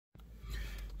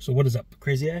So what is up,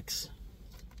 Crazy X?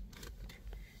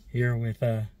 Here with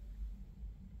my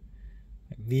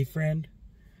V friend.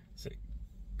 It's a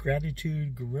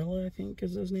Gratitude Gorilla, I think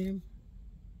is his name.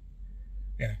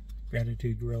 Yeah,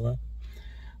 Gratitude Gorilla.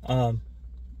 So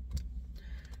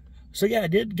yeah, I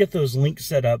did get those links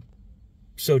set up,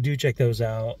 so do check those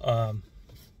out.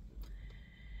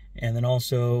 And then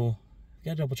also,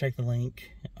 gotta double check the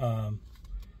link. But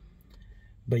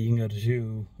you can go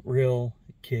to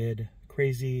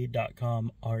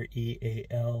RealKidKrazy.com,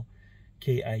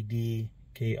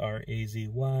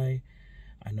 RealKidKrazy.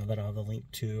 I know that I'll have the link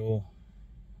to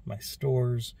my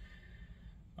stores,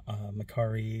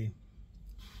 Mercari,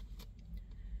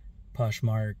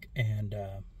 Poshmark, and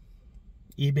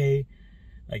eBay.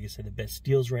 Like I said, the best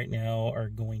deals right now are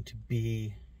going to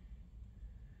be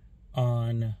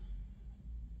on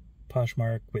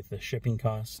Poshmark with the shipping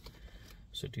cost.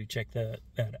 So do check that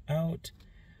out.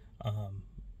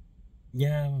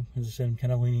 Yeah, as I said, I'm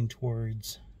kind of leaning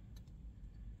towards,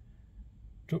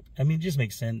 I mean, it just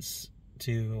makes sense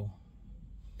to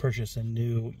purchase a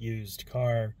new used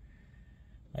car.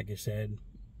 Like I said,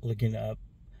 looking up,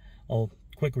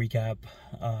 quick recap,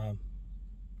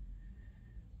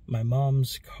 my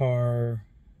mom's car,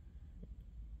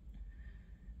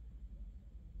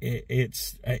 I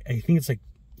think it's like,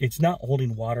 it's not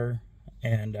holding water,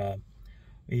 and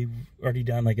we've already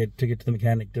done, like, I took it to the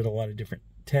mechanic, did a lot of different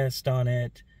tests on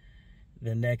it.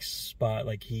 The next spot,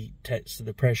 like, he tested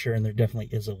the pressure, and there definitely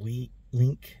is a leak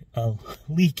in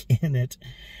it.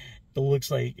 It looks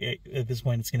like at this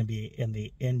point it's going to be in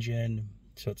the engine,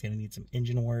 so it's going to need some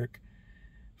engine work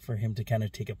for him to kind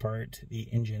of take apart the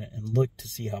engine and look to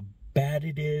see how bad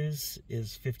it is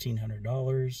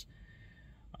 $1,500.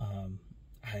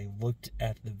 I looked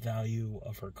at the value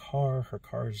of her car. Her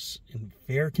car's in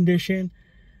fair condition,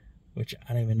 which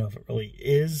I don't even know if it really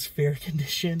is fair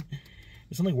condition.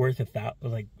 It's only worth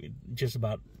just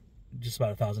about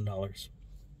 $1,000.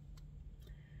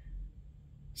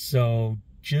 So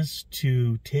just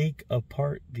to take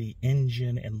apart the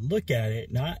engine and look at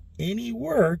it, not any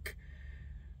work,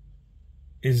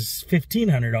 is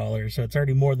 $1,500. So it's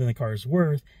already more than the car's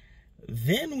worth.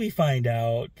 Then we find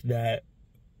out that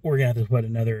we're gonna have to put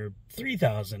another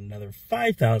 $3,000, another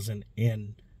 $5,000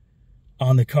 in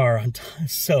on the car on time.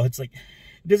 So it's like,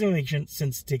 it doesn't even make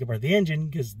sense to take apart the engine,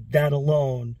 because that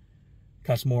alone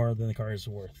costs more than the car is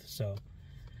worth. So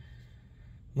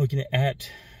looking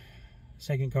at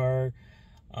second car,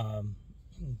 buying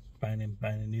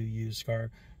a new used car.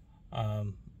 I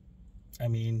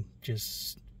mean,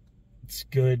 just, it's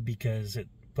good because it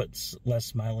puts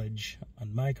less mileage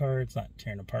on my car. It's not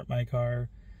tearing apart my car.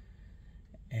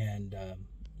 And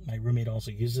my roommate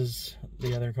also uses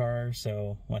the other car,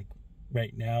 so like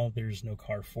right now there's no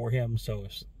car for him. So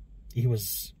if there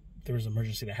was an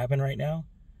emergency that happened right now,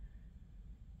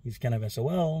 he's kind of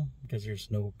SOL because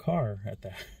there's no car at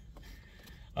that.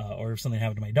 Or if something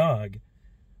happened to my dog,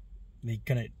 they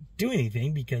couldn't do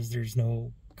anything because there's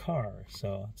no car.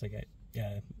 So it's like,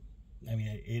 yeah, I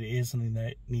mean, it is something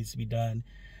that needs to be done.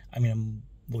 I mean, I'm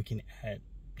looking at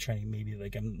trying, maybe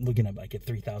like, I'm looking at like a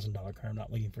 $3,000 car. I'm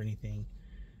not looking for anything,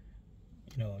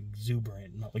 you know,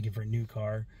 exuberant. I'm not looking for a new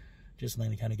car, just something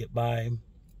to kind of get by.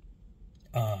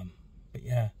 But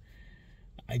yeah,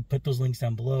 I put those links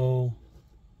down below.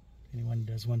 If anyone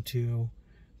does want to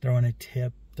throw in a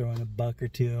tip, throw in $1 or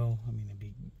 $2, I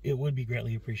mean, it would be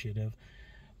greatly appreciative.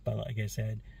 But like I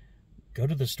said, go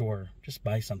to the store, just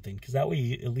buy something, because that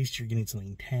way at least you're getting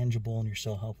something tangible and you're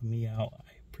still helping me out.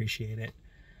 I appreciate it.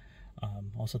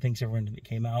 Also, thanks everyone that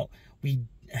came out. We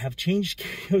have changed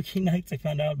karaoke nights. I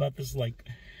found out about this, like,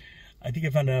 I think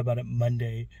I found out about it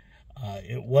Monday.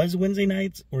 It was Wednesday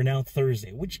nights. We're now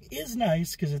Thursday, which is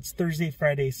nice because it's Thursday,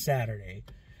 Friday, Saturday.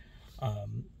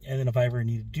 And then if I ever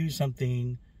need to do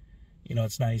something, you know,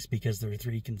 it's nice because there are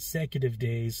 3 consecutive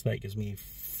days. So that gives me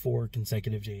 4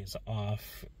 consecutive days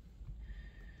off.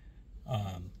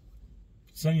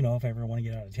 So, you know, if I ever want to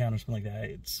get out of town or something like that,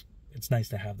 it's nice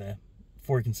to have the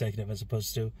 4 consecutive as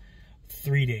opposed to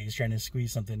 3 days trying to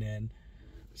squeeze something in,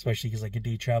 especially because I could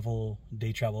day travel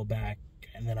back,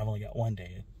 and then I've only got 1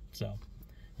 day. So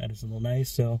that is a little nice.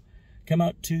 So come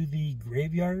out to the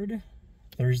graveyard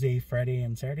Thursday, Friday,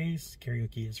 and Saturdays.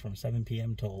 Karaoke is from 7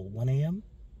 p.m. till 1 a.m.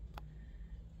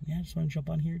 Yeah, I just want to jump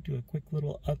on here, do a quick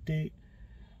little update.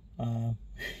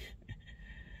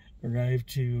 Arrived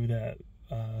to that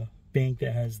bank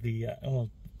that has the,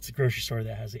 well, it's a grocery store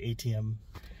that has the ATM.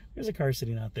 There's a car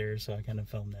sitting out there, so I kind of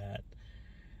filmed that.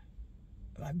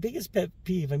 My biggest pet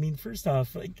peeve, I mean, first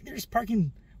off, like, there's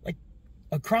parking, like,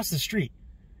 across the street.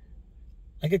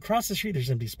 Like, across the street, there's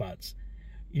empty spots.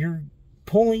 You're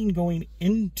pulling, going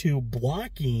into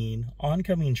blocking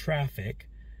oncoming traffic.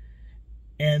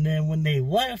 And then when they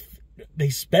left, they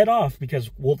sped off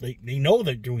because, well, they know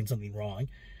they're doing something wrong.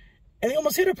 And they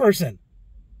almost hit a person.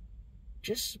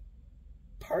 Just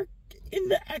park in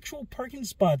the actual parking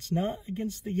spots, not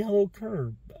against the yellow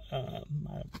curb. I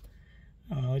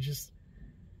don't know, it just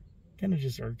kind of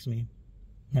just irks me.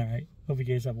 All right, hope you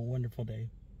guys have a wonderful day.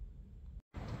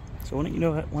 So why don't you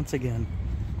know that, once again,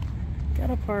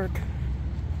 gotta park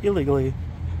illegally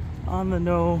on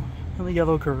the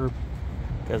yellow curb,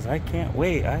 because I can't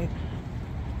wait. I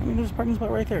mean, there's a parking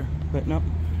spot right there, but no,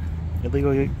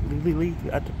 illegally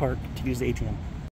at the park to use the ATM.